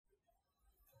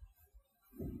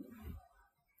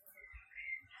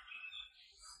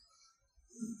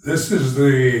This is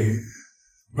the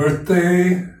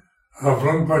birthday of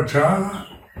Luang Por Chah.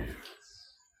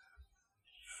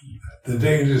 The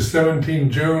date is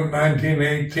 17 June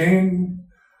 1918.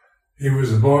 He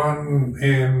was born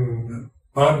in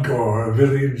Bangkor, a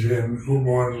village in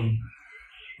Ubon,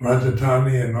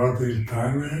 Ratchathani in northeast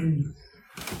Thailand.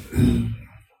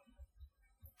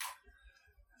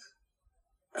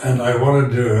 And I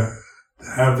wanted to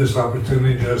have this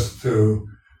opportunity just to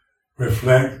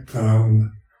reflect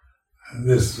on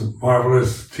this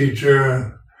marvelous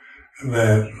teacher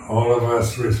that all of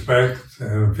us respect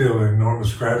and feel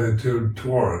enormous gratitude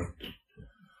toward.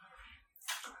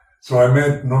 So I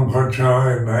met Luang Por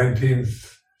Chah in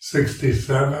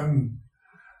 1967.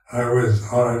 I'd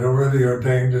already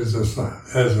ordained as a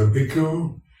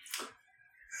bhikkhu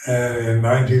in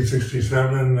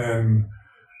 1967 and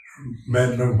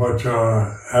met Luang Por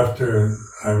Chah after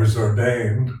I was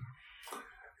ordained.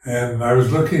 And I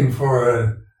was looking for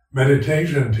a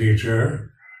meditation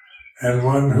teacher and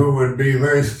one who would be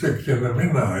very strict in the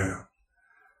Vinaya,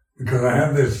 because I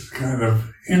had this kind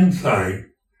of insight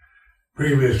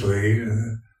previously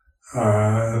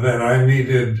that I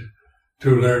needed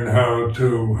to learn how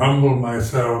to humble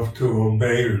myself, to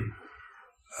obey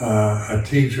a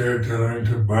teacher, to learn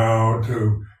to bow,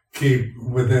 to keep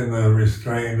within the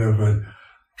restraint of a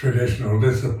traditional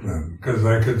discipline, because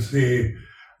I could see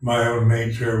my own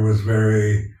nature was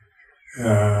very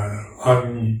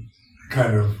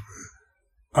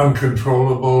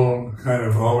uncontrollable, kind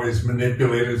of always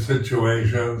manipulated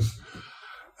situations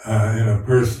in a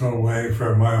personal way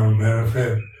for my own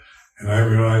benefit. And I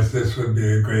realized this would be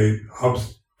a great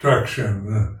obstacle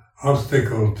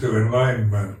to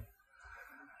enlightenment.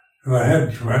 And I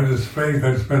had tremendous faith.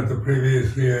 I spent the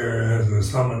previous year as a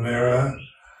samanera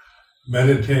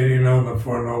meditating on the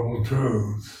Four Noble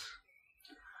Truths.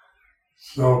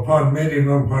 So upon meeting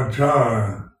Luang Por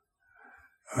Chah,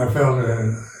 I felt,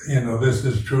 this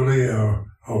is truly a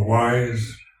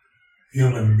wise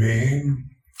human being.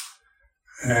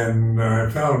 And I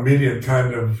felt immediate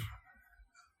kind of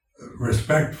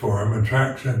respect for him,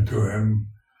 attraction to him,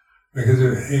 because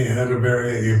he had a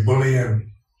very ebullient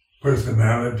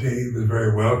personality. He was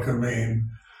very welcoming.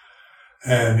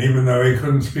 And even though he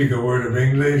couldn't speak a word of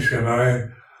English and I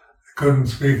couldn't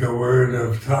speak a word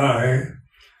of Thai,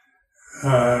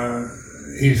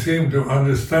 he seemed to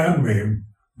understand me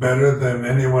better than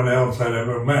anyone else I'd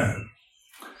ever met,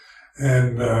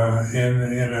 and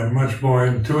in a much more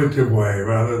intuitive way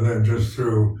rather than just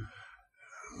through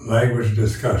language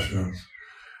discussions.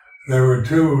 There were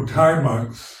two Thai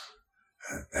monks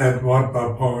at Wat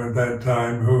Pah Pong at that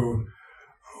time who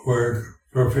were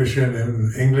proficient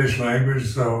in English language,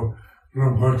 so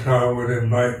Luang Por Chah would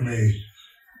invite me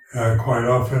quite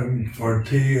often for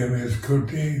tea in his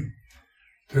kuti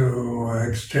to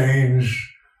exchange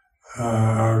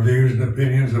our views and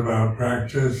opinions about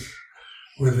practice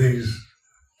with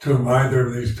either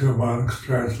of these two monks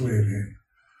translating.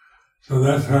 So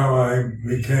that's how I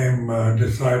became a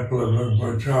disciple of Luang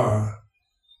Por Chah.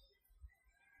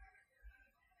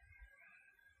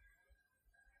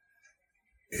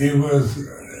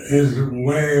 His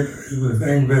way, the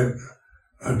thing that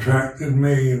attracted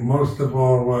me most of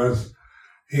all was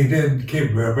he did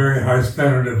keep a very high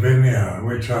standard of Vinaya,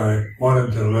 which I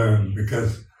wanted to learn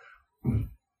because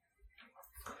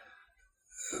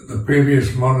the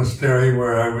previous monastery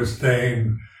where I was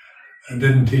staying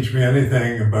didn't teach me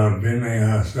anything about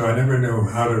Vinaya, so I never knew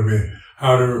how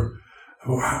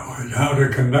to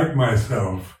conduct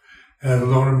myself. And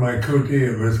alone in my kuti,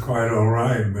 it was quite all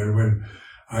right, but when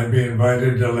I'd be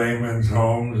invited to laymen's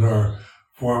homes or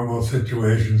formal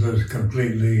situations, I was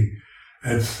completely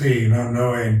at sea, not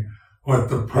knowing what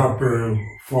the proper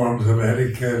forms of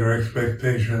etiquette or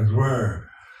expectations were.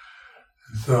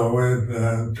 So with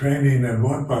training at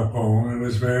Wat Pah Pong, it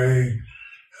was very,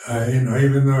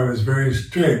 even though it was very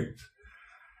strict,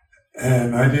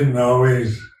 and I didn't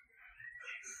always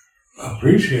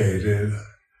appreciate it,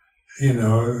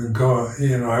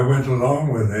 I went along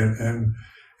with it, and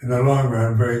in the long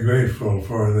run, I'm very grateful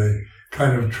for the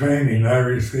kind of training I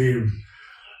received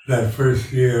that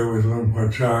first year with Luang Por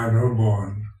Chah in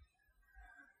Ubon.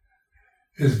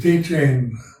 His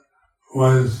teaching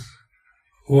was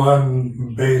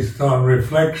one based on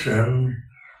reflection,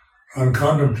 on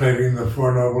contemplating the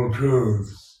Four Noble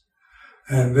Truths.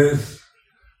 And this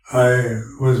I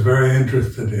was very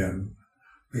interested in,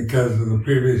 because in the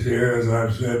previous year, as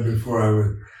I've said before, I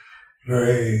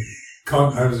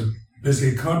was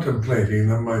busy contemplating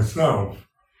them myself.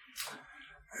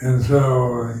 And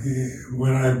so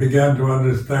when I began to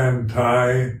understand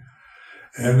Thai,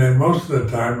 and then most of the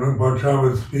time Luang Por Chah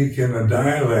would speak in a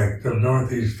dialect of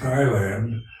northeast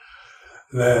Thailand,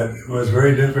 that was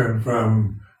very different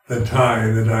from the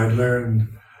Thai that I'd learned,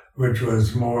 which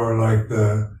was more like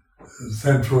the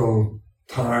central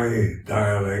Thai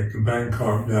dialect, the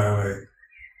Bangkok dialect.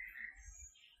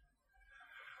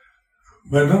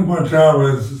 But Luang Por Chah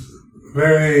was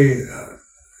very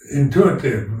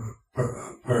intuitive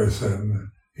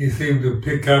person. He seemed to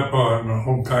pick up on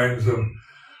all kinds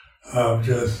of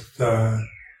just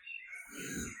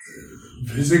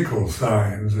physical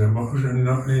signs, emotion.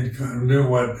 He knew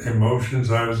what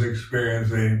emotions I was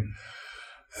experiencing,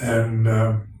 and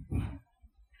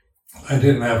I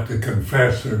didn't have to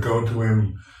confess or go to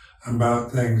him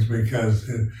about things because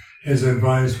his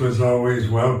advice was always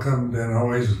welcomed and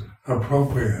always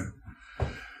appropriate.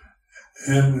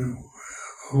 And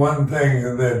one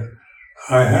thing that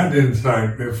I had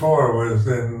insight before was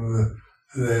in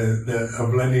the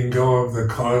of letting go of the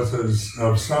causes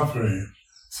of suffering,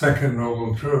 second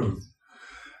noble truth.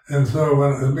 And so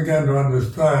when I began to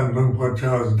understand Luang Por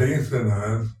Chah's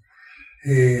desanas,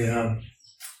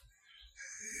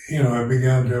 I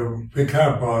began to pick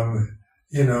up on,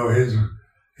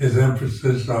 his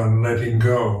emphasis on letting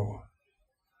go.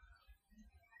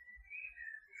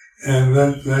 And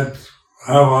that's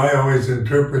how I always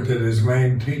interpreted his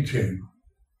main teaching.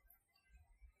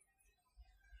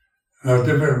 Now,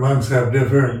 different monks have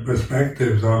different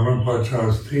perspectives on Luang Por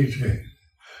Chah's teaching,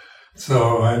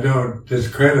 so I don't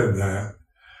discredit that.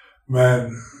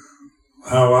 But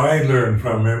how I learned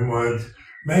from him was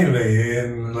mainly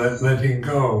in letting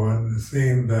go and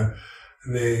seeing the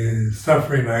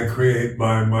suffering I create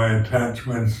by my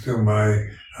attachments to my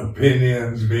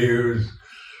opinions, views,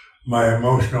 my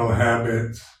emotional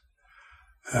habits.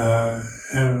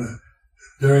 And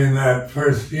during that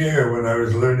first year when I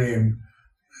was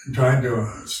trying to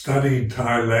study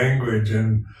Thai language,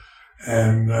 and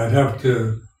I'd have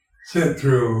to sit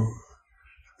through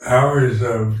hours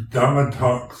of Dhamma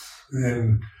talks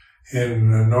in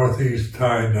Northeast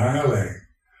Thai dialect.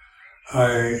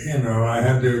 I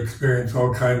had to experience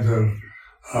all kinds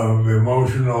of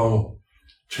emotional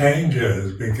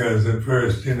changes because at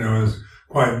first, I was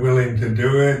quite willing to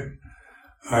do it.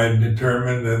 I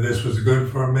determined that this was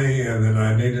good for me and that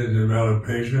I needed to develop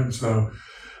patience, so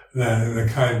the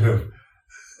kind of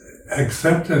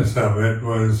acceptance of it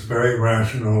was very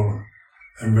rational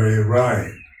and very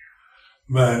right.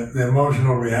 But the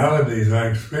emotional realities I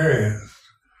experienced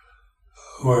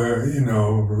were,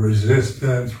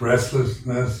 resistance,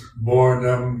 restlessness,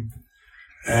 boredom,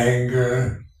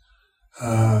 anger,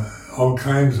 all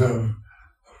kinds of,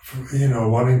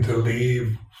 wanting to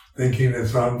leave, thinking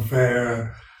it's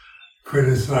unfair,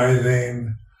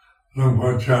 criticizing Luang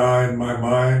Por Chah in my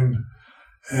mind.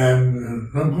 And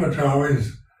Luang Por Chah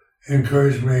always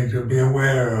encouraged me to be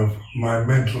aware of my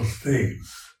mental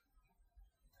states.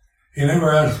 He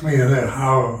never asked me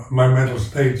how my mental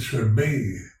states should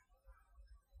be.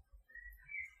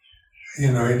 He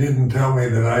didn't tell me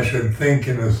that I should think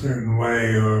in a certain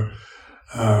way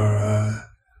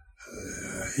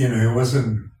he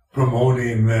wasn't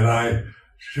promoting that I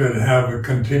should have a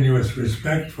continuous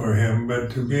respect for him, but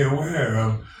to be aware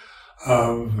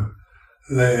of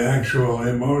the actual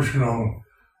emotional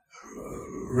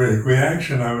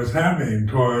reaction I was having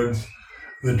towards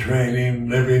the training,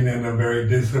 living in a very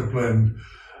disciplined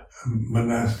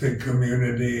monastic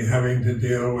community, having to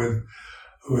deal with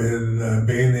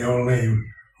being the only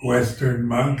Western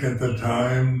monk at the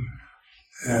time,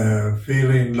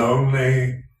 feeling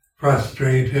lonely,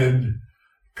 frustrated,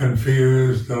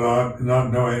 confused a lot,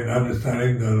 not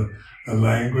understanding the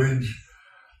language,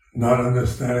 not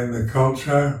understanding the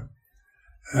culture,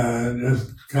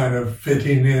 just kind of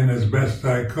fitting in as best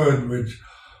I could, which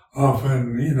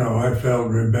often, I felt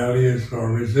rebellious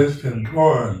or resistant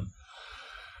toward.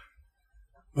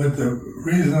 But the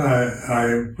reason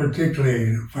I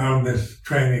particularly found this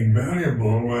training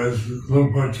valuable was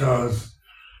Luang Por Chah's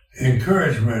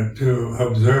encouragement to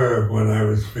observe what I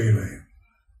was feeling.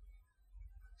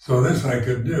 So this I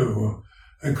could do.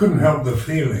 I couldn't help the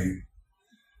feeling.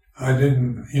 I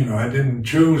didn't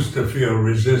choose to feel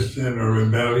resistant or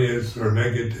rebellious or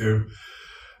negative,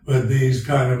 but these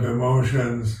kind of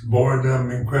emotions,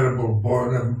 boredom, incredible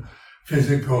boredom,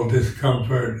 physical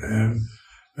discomfort, and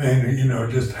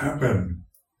just happen.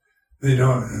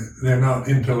 They're not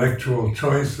intellectual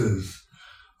choices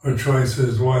or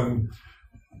choices one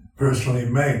personally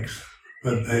makes,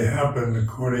 but they happen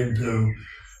according to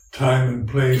time and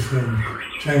place and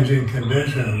changing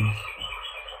conditions.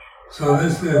 So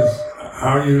this is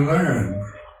how you learn.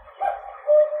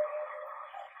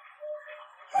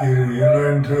 You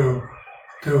learn to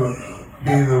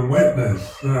be the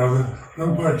witness. The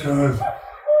Luang Por Chah's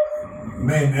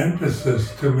main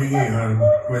emphasis to me on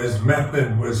his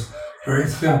method was very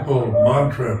simple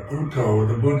mantra, Puto,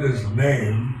 the Buddha's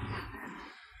name.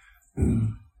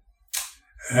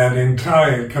 And in Thai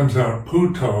it comes out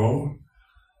Puto,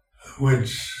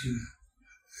 which,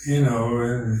 you know,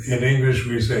 in English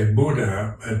we say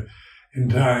Buddha, but in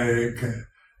Thai,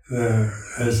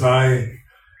 as I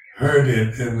heard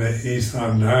it in the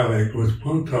Isan dialect, was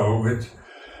Puto, which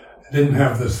didn't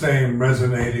have the same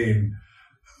resonating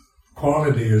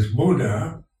quality as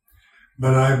Buddha,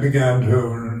 but I began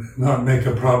to not make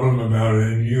a problem about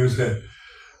it and use it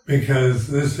because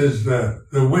this is the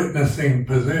witnessing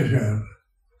position.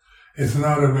 It's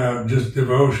not about just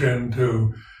devotion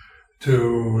to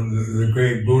the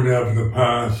great Buddha of the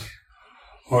past,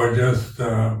 or just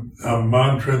a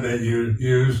mantra that you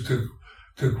use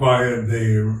to quiet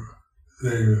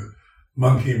the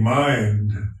monkey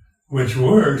mind, which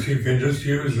works. You can just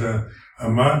use a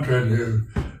mantra to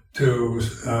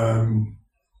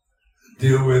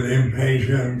deal with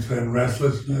impatience and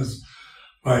restlessness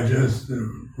by just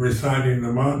reciting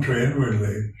the mantra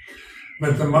inwardly.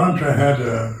 But the mantra had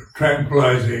a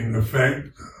tranquilizing effect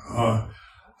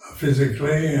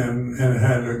physically and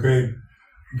had a great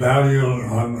value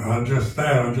on just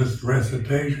that, on just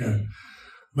recitation.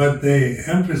 But the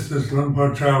emphasis Luang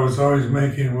Por Chah was always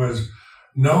making was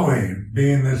knowing,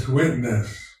 being this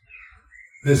witness,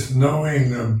 this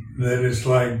knowing that it's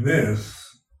like this.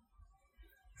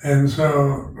 And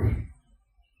so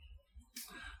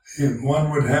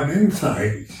one would have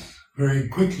insights very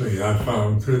quickly, I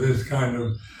found, through this kind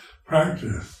of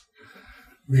practice.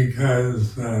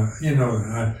 Because,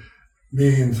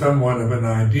 being somewhat of an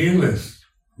idealist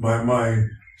by my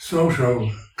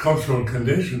social, cultural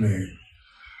conditioning,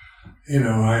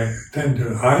 I tend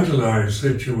to idolize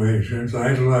situations,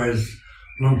 idolize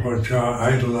Luang Por Chah,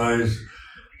 idolize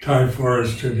Thai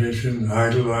forest tradition,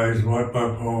 idolize Wat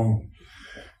Pah Pong,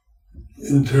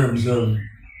 in terms of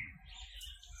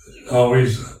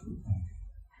always,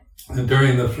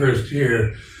 during the first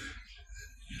year,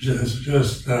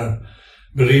 just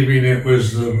believing it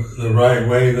was the right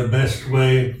way, the best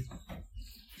way,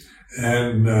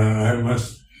 and I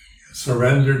must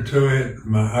surrender to it.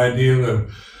 My ideal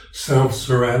of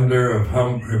self-surrender,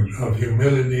 of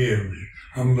humility, of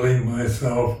humbling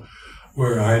myself,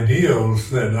 were ideals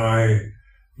that I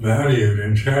valued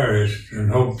and cherished and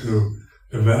hoped to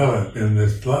develop in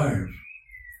this life.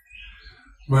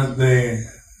 But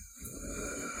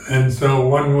and so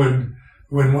when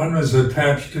one was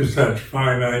attached to such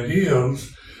fine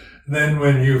ideals, then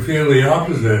when you feel the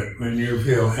opposite, when you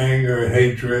feel anger,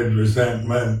 hatred,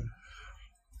 resentment,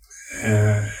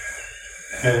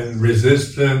 and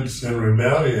resistance and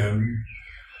rebellion,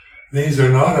 these are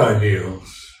not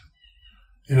ideals.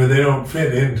 They don't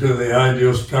fit into the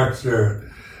ideal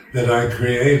structure that I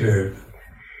created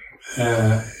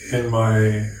in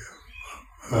my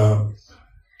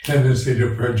tendency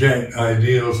to project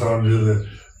ideals onto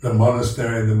the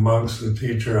monastery, the monks, the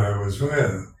teacher I was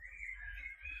with.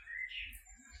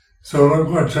 So Luang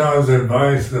Por Chah's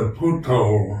advice, the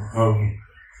Puto, of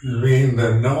being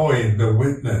the knowing, the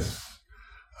witness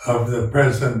of the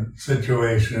present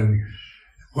situation,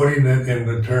 putting it in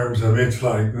the terms of it's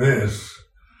like this,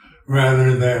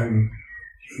 rather than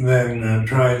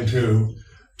trying to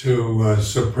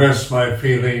suppress my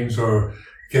feelings or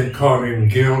get caught in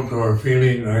guilt or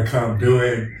feeling I can't do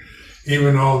it,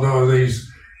 even although these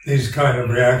kind of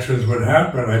reactions would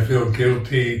happen. I feel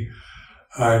guilty.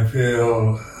 I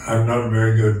feel I'm not a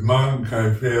very good monk.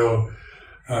 I feel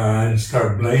I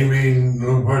start blaming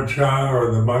Luang Por Chah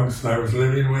or the monks I was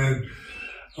living with.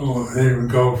 They would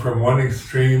go from one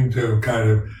extreme to kind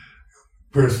of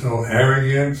personal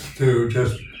arrogance to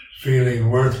just feeling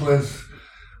worthless.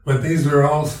 But these are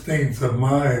all states of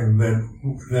mind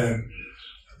that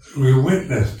we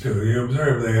witness to. You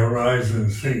observe they arise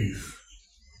and cease.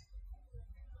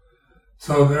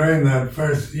 So during that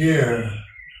first year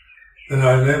that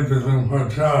I lived with Luang Por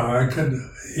Chah, I could,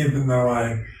 even though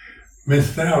I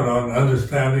missed out on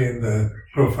understanding the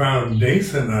profound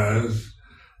desanas,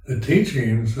 the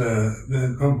teachings that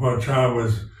Luang Por Chah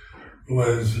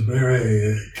was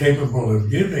very capable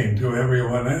of giving to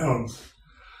everyone else,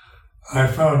 I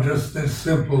found just this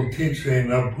simple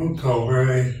teaching of Puto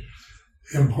very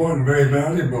important, very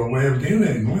valuable way of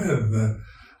dealing with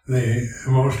the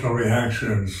emotional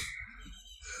reactions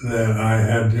that I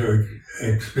had to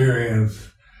experience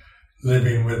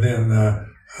living within a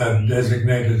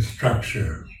designated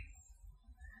structure.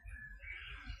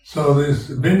 So this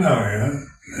Vinaya,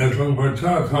 as Luang Por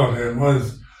Chah taught it,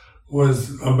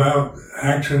 was about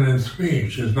action and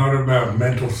speech. It's not about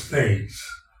mental states.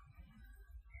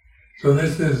 So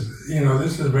this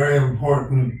is a very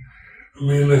important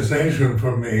realization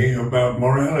for me about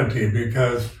morality,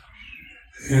 because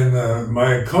in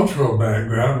my cultural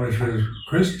background, which was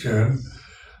Christian,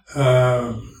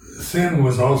 sin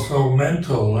was also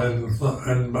mental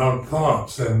and about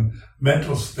thoughts and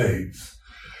mental states.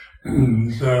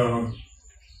 So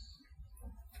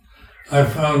I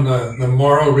found the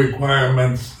moral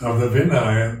requirements of the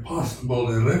Vinaya impossible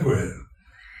to live with,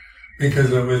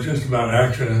 because it was just about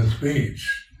action and speech.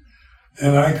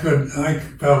 And I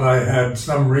felt I had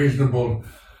some reasonable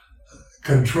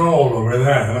control over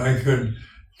that. I could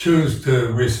choose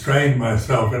to restrain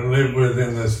myself and live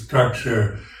within the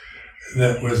structure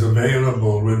that was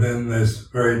available within this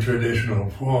very traditional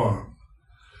form.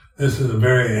 This is a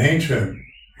very ancient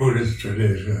Buddhist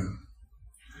tradition.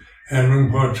 And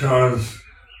Rinpoche's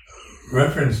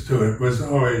reference to it was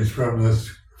always from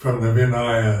the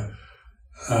Vinaya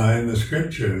in the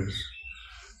scriptures.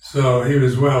 So he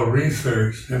was well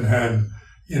researched and had,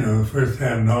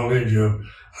 first-hand knowledge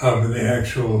of the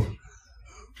actual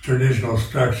traditional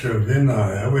structure of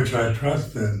Vinaya, which I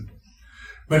trusted.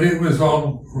 But it was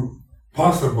all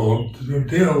possible to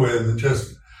deal with,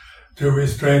 just to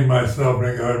restrain myself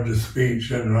in regard to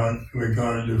speech and in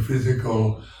regard to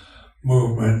physical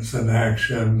movements and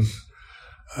actions,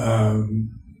 and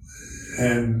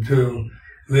to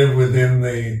live within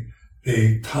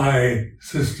the Thai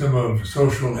system of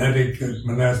social etiquette,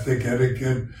 monastic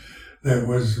etiquette, that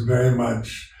was very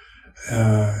much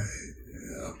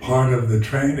part of the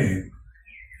training.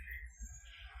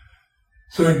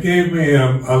 So it gave me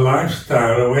a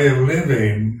lifestyle, a way of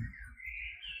living,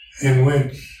 in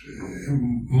which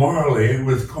morally it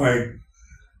was quite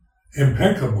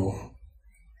impeccable,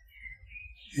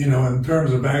 in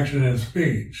terms of action and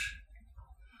speech.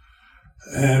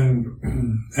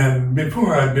 And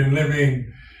before I'd been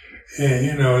living,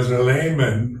 as a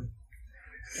layman,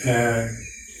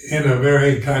 in a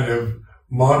very kind of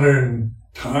modern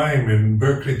time in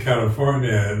Berkeley,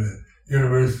 California, the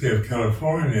University of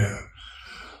California,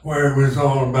 where it was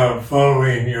all about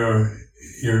following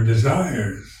your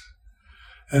desires,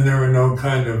 and there were no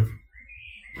kind of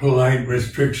polite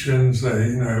restrictions.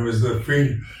 It was the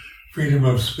freedom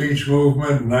of speech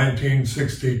movement in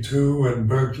 1962 in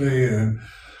Berkeley, and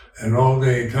all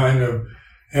the kind of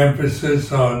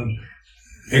emphasis on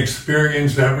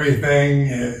experience everything,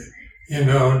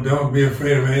 don't be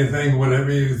afraid of anything,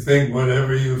 whatever you think,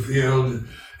 whatever you feel,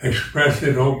 express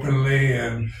it openly,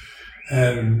 and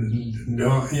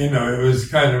don't, it was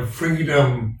kind of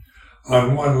freedom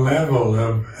on one level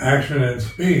of action and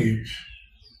speech,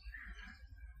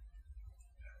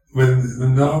 with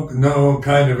no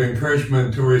kind of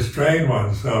encouragement to restrain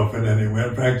oneself in any way.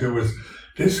 In fact, it was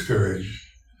discouraged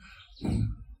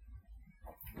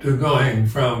to going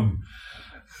from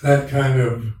that kind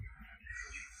of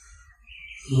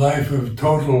life of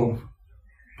total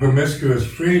promiscuous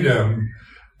freedom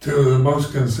to the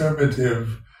most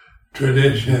conservative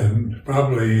tradition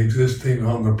probably existing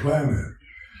on the planet.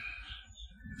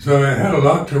 So I had a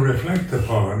lot to reflect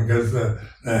upon, because the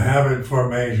habit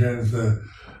formations, the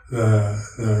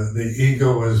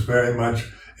ego was very much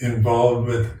involved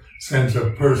with sense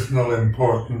of personal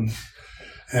importance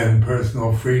and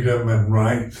personal freedom and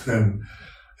rights, and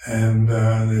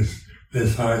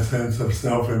this high sense of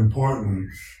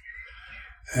self-importance.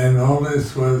 And all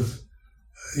this was,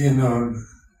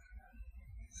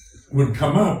 would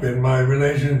come up in my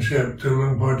relationship to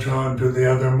Rinpoche and to the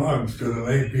other monks, to the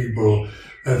lay people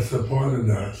that supported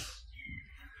us.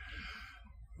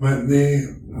 But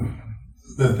the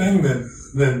thing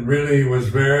that really was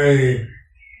very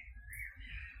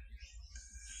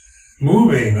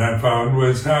moving, I found,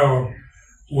 was how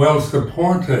well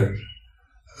supported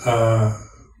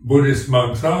Buddhist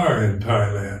monks are in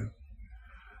Thailand.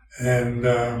 And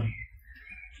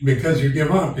because you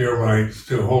give up your rights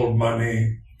to hold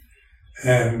money,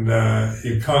 and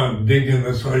you can't dig in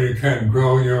the soil, you can't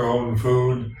grow your own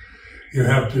food, you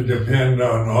have to depend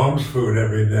on alms food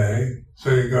every day. So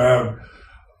you go out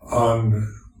on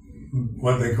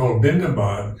what they call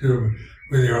bindabat,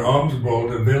 with your alms bowl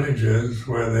to villages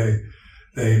where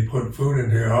they put food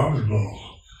into your alms bowl.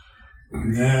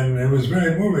 And it was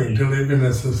very moving to live in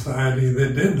a society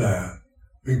that did that,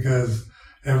 because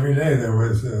every day there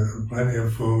was plenty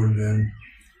of food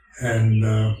and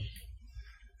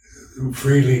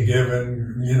freely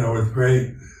given, with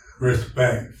great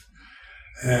respect.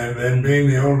 And then being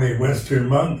the only Western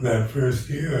monk that first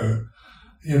year,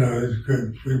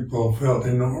 people felt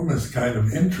enormous kind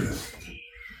of interest.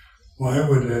 Why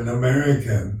would an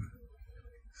American,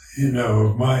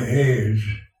 of my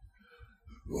age,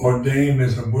 ordained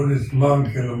as a Buddhist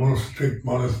monk in the most strict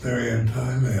monastery in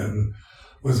Thailand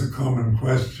was a common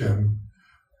question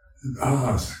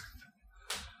asked.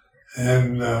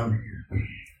 And the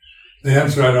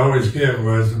answer I'd always give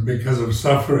was because of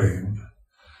suffering.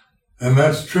 And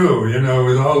that's true,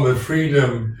 with all the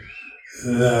freedom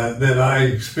that I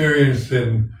experienced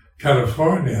in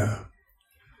California,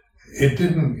 it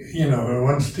didn't,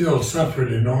 one still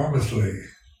suffered enormously.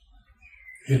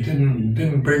 It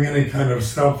didn't bring any kind of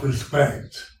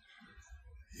self-respect.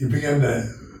 You began to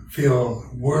feel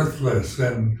worthless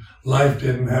and life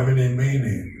didn't have any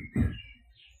meaning.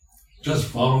 Just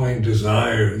following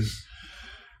desires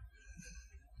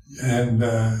and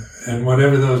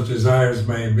whatever those desires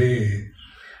may be,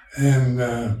 and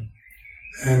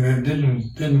it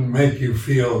didn't make you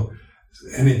feel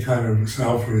any kind of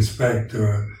self-respect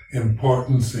or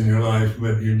importance in your life,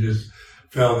 but you just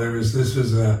felt this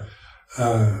was a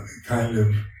kind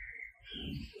of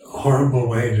horrible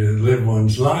way to live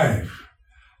one's life,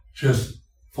 just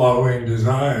following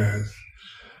desires.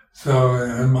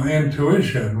 So my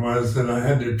intuition was that I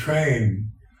had to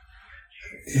train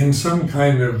in some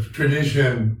kind of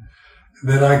tradition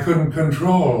that I couldn't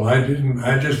control. I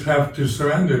just have to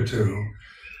surrender to.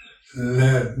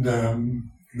 That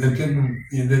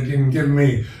didn't give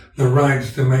me the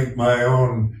rights to make my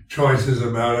own choices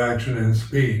about action and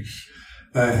speech.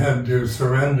 I had to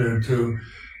surrender to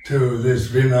this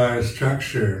Vinaya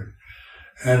structure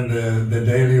and the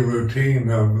daily routine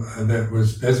that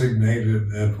was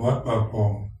designated at Wat Pah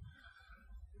Pong.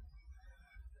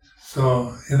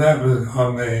 So that was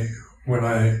when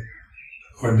I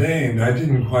ordained, I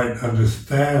didn't quite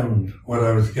understand what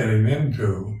I was getting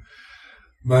into,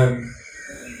 but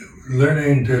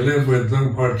learning to live with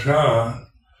Luang Por Chah,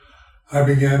 I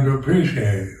began to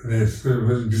appreciate this. It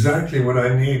was exactly what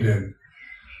I needed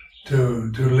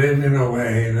to live in a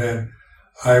way that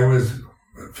I was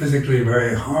physically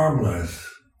very harmless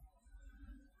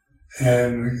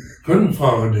and couldn't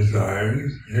follow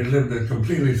desires. He lived a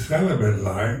completely celibate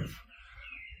life.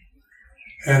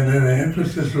 And then the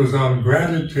emphasis was on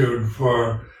gratitude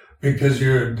because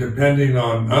you're depending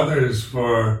on others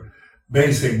for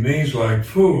basic needs like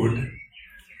food,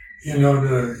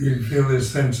 you feel this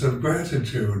sense of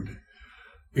gratitude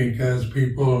because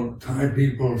Thai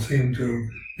people seem to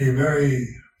be very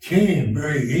keen,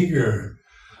 very eager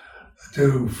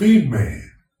to feed me,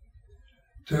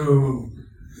 to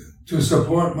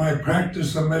support my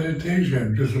practice of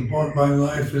meditation, to support my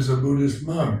life as a Buddhist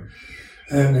monk.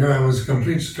 And here I was a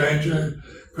complete stranger,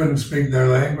 couldn't speak their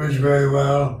language very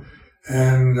well,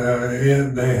 and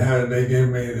yet they gave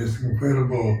me this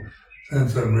incredible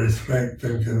sense of respect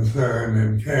and concern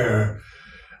and care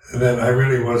that I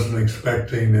really wasn't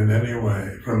expecting in any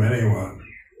way from anyone.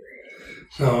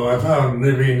 So I found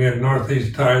living in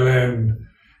northeast Thailand,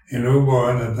 in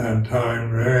Ubon at that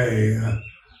time, very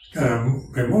kind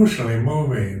of emotionally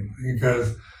moving,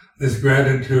 because this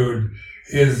gratitude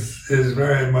is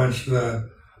very much the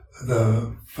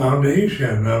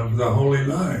foundation of the holy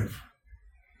life.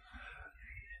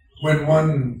 When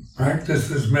one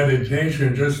practices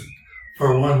meditation just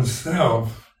for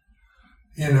oneself,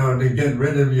 to get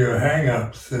rid of your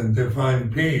hang-ups and to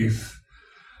find peace,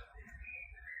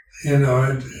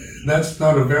 that's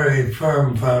not a very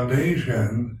firm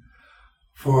foundation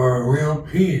for real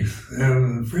peace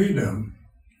and freedom,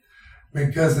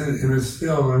 because it is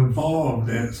still involved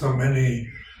in so many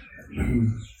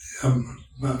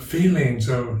feelings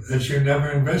that you never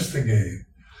investigate,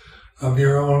 of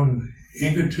your own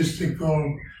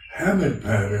egotistical habit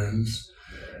patterns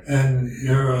and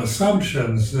your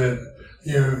assumptions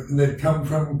that come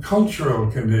from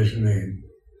cultural conditioning.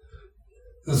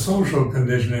 The social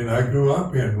conditioning I grew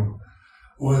up in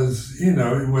was, it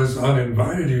was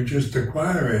uninvited. You just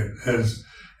acquire it as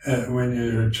when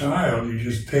you're a child, you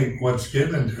just take what's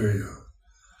given to you.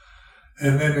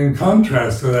 And then in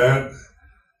contrast to that,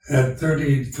 at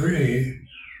 33,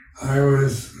 I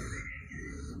was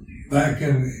back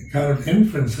in kind of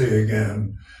infancy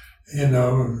again,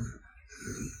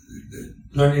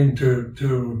 learning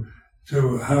to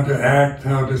how to act,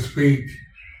 how to speak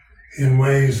in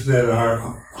ways that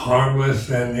are harmless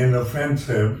and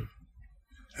inoffensive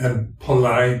and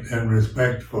polite and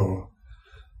respectful.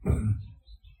 And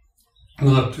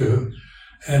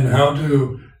how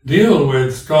to deal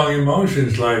with strong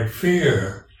emotions like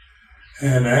fear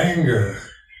and anger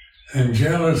and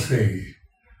jealousy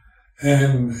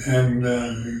and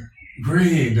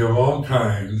greed of all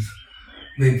kinds,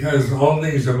 because all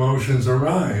these emotions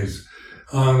arise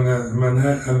on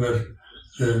the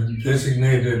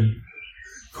designated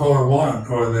core what,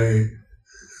 or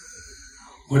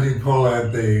what do you call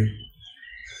that,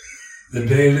 the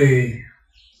daily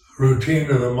routine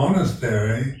of the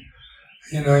monastery,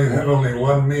 you have only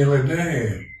one meal a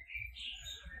day.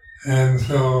 And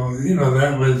so,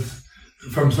 that was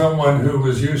from someone who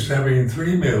was used to having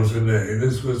 3 meals a day.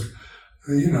 This was,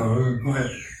 you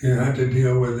had to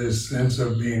deal with this sense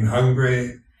of being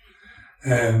hungry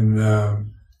and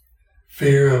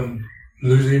fear of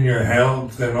losing your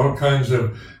health and all kinds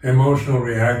of emotional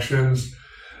reactions,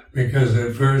 because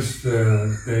at first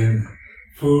the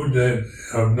food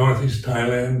of Northeast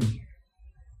Thailand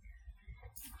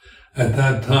at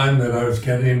that time that I was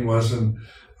getting wasn't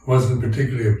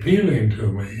particularly appealing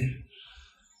to me.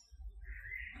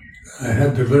 I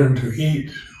had to learn to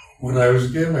eat what I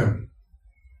was given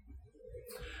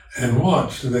and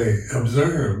watch,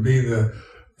 observe, be the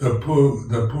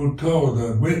puto,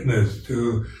 the witness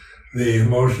to the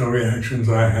emotional reactions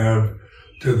I have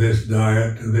to this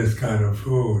diet, to this kind of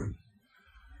food.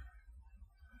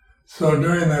 So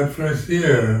during that first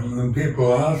year, when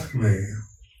people ask me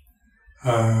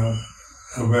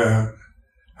about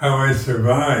how I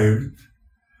survived,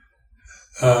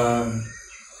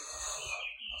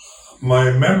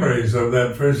 my memories of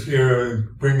that first year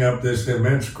bring up this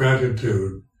immense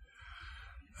gratitude.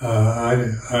 I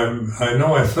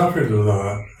know I suffered a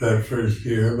lot that first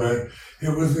year, but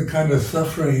it was the kind of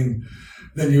suffering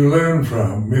that you learn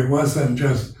from. It wasn't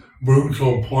just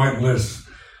brutal, pointless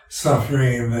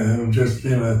suffering and just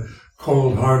in a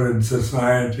cold-hearted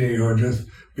society or just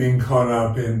being caught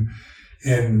up in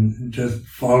just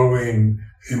following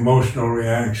emotional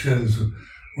reactions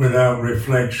without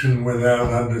reflection,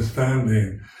 without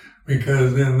understanding.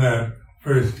 Because in that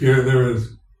first year there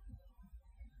was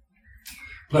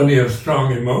plenty of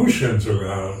strong emotions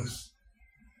aroused.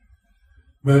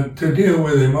 But to deal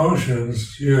with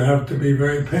emotions, you have to be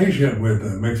very patient with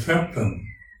them, accept them.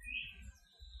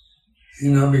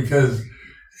 Because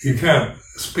you can't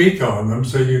speak on them,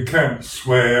 so you can't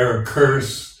swear or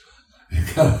curse.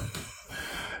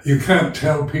 You can't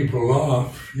tell people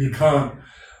off. You can't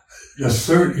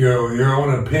assert your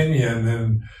own opinion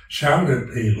and shout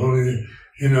at people.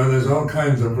 There's all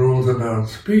kinds of rules about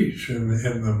speech in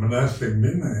the monastic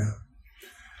Vinaya.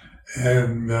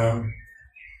 And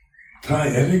Thai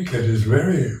etiquette is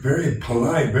very, very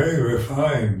polite, very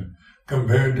refined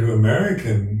compared to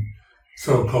American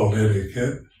so-called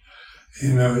etiquette.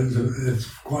 It's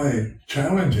quite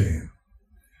challenging.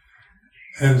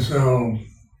 And so,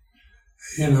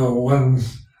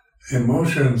 one's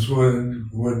emotions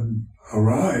would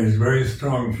arise, very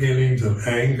strong feelings of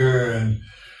anger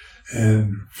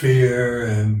and fear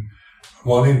and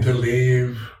wanting to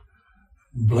leave,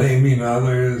 blaming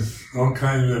others, all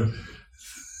kinds of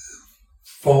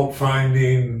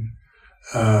fault-finding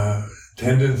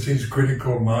tendencies,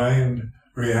 critical mind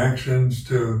reactions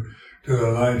to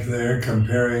the life there,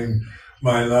 comparing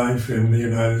my life in the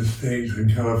United States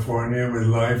and California with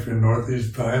life in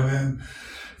Northeast Thailand.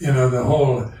 The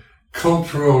whole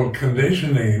cultural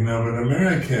conditioning of an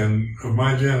American of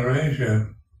my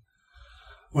generation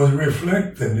was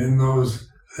reflected in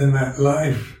that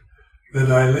life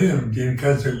that I lived,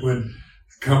 because it would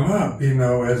come up,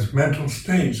 as mental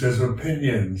states, as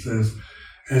opinions, as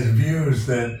views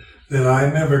that I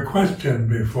never questioned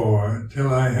before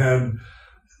till I had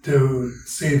to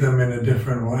see them in a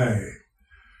different way.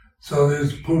 So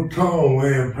this Puto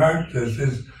way of practice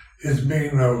is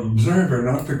being an observer,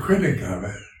 not the critic of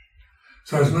it.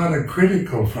 So it's not a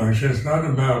critical function, it's not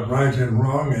about right and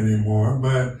wrong anymore,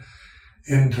 but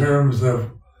in terms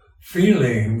of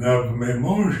feeling, of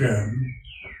emotion,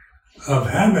 of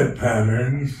habit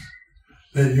patterns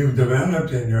that you've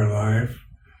developed in your life,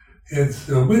 it's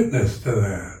a witness to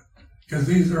that. Because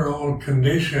these are all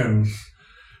conditions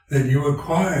that you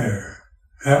acquire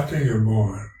after you're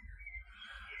born.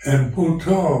 And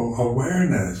Puto,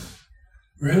 awareness,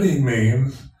 really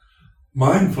means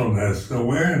mindfulness,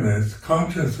 awareness,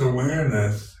 conscious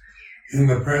awareness in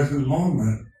the present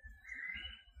moment.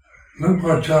 Luang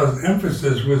Por Chah's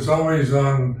emphasis was always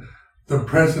on the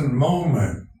present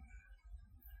moment,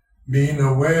 being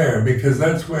aware, because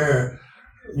that's where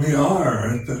we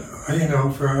are,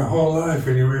 for our whole life.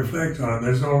 When you reflect on it,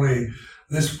 there's only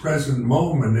this present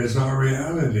moment is our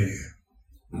reality.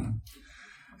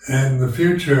 And the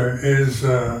future is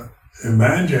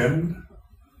imagined,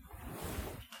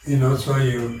 so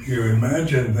you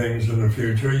imagine things in the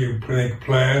future, you make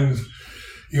plans,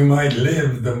 you might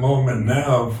live the moment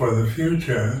now for the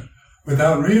future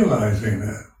without realizing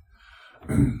it.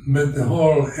 But the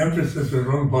whole emphasis of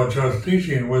Luang Por Chah's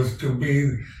teaching was to be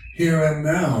here and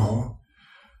now,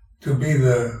 to be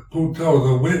the Puto,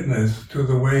 the witness to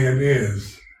the way it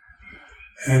is.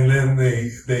 And then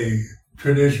the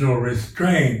traditional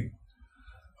restraint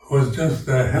was just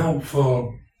a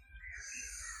helpful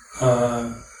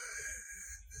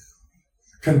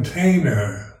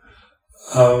container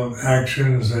of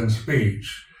actions and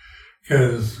speech,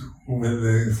 because with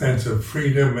the sense of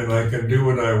freedom and I can do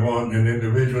what I want and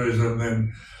individualism,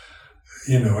 then,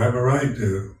 I have a right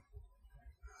to,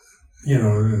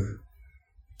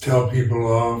 tell people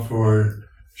off or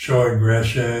show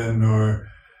aggression or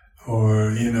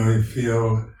you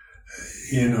feel,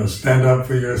 stand up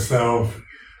for yourself.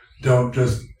 Don't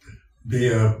just be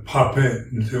a puppet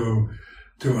to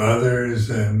others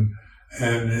and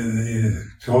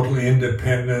total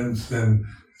independence and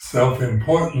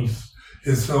self-importance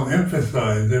is so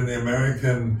emphasized in the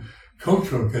American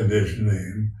cultural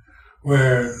conditioning,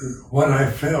 where what I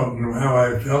felt and how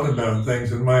I felt about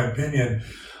things, in my opinion,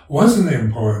 wasn't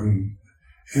important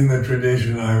in the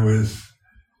tradition I was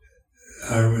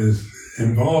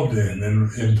involved in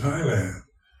Thailand.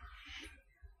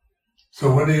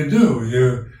 So what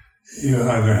do? You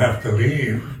either have to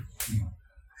leave,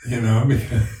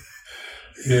 because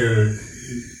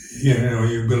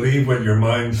you believe what your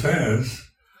mind says,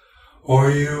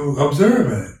 or you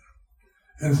observe it.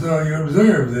 And so you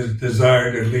observe this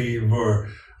desire to leave or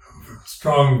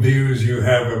strong views you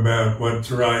have about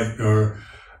what's right or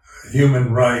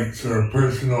human rights or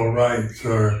personal rights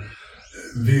or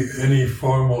any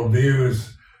formal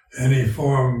views, any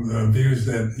form of views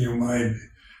that you might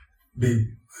be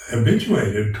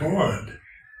habituated toward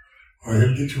or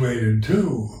habituated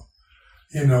to,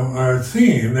 are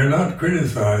seen. They're not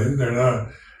criticized.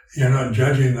 You're not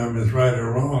judging them as right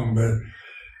or wrong, but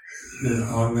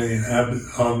on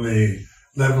the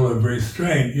level of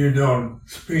restraint, you don't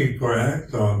speak or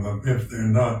act on them if they're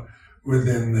not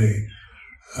within the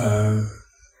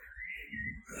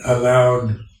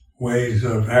allowed ways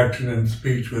of action and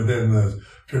speech within the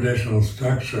traditional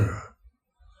structure.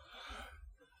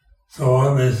 So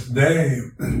on this day,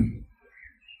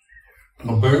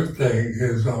 a birthday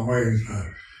is always,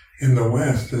 in the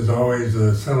West, is always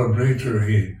a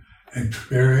celebratory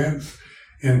experience.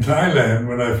 In Thailand,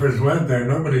 when I first went there,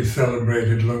 nobody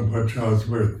celebrated Luang Por Chah's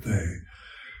birthday,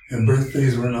 and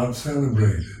birthdays were not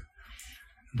celebrated.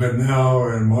 But now,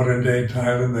 in modern-day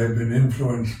Thailand, they've been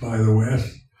influenced by the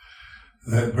West,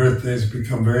 that birthdays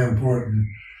become very important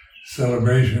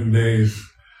celebration days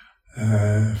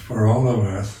for all of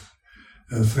us.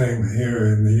 The same here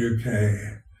in the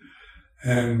UK.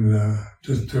 And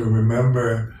just to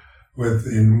remember with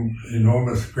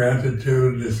enormous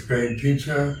gratitude this great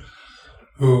teacher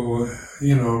who,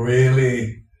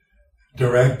 really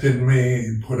directed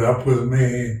me, put up with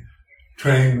me,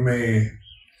 trained me,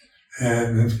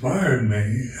 and inspired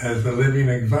me as a living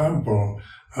example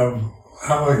of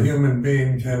how a human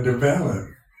being can develop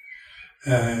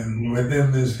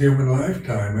within this human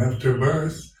lifetime after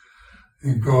birth.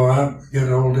 You grow up,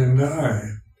 get old, and die.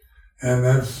 And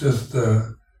that's just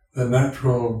the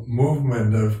natural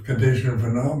movement of conditioned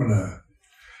phenomena.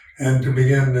 And to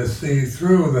begin to see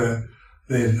through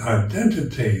the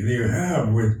identity that you have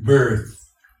with birth,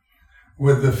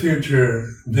 with the future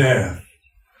death,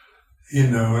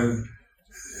 and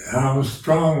how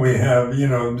strong we have,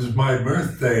 my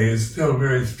birthday is still a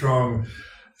very strong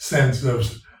sense of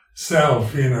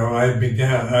self.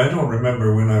 I don't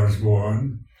remember when I was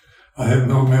born. I have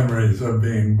no memories of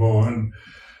being born,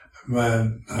 but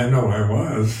I know I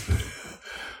was,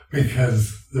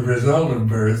 because the result of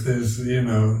birth is,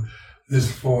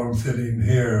 this form sitting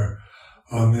here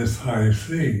on this high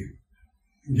seat,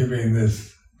 giving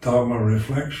this Dharma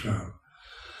reflection.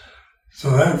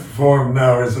 So that form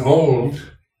now is old,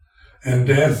 and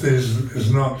death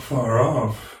is not far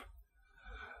off.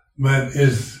 But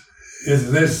is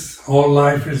this all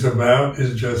life is about,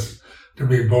 is just to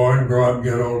be born, grow up,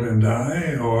 get old, and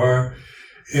die? Or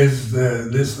is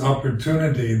this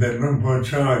opportunity that Luang Por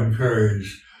Chah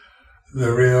encouraged,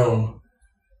 the real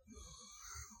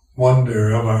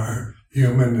wonder of our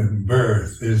human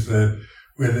birth, is that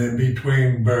within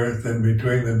between birth and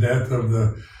between the death of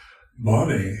the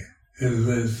body is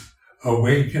this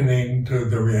awakening to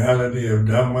the reality of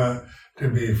Dhamma, to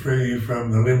be free from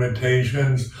the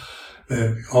limitations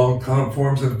that all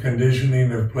forms of conditioning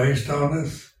have placed on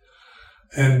us,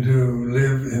 and to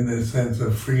live in the sense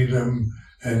of freedom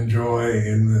and joy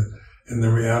in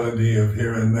the reality of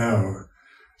here and now.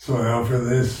 So I offer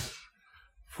this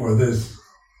for this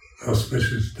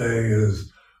auspicious day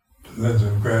as a sense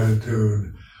of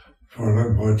gratitude for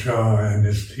Luang Por Chah and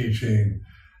his teaching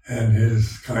and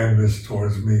his kindness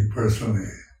towards me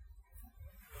personally.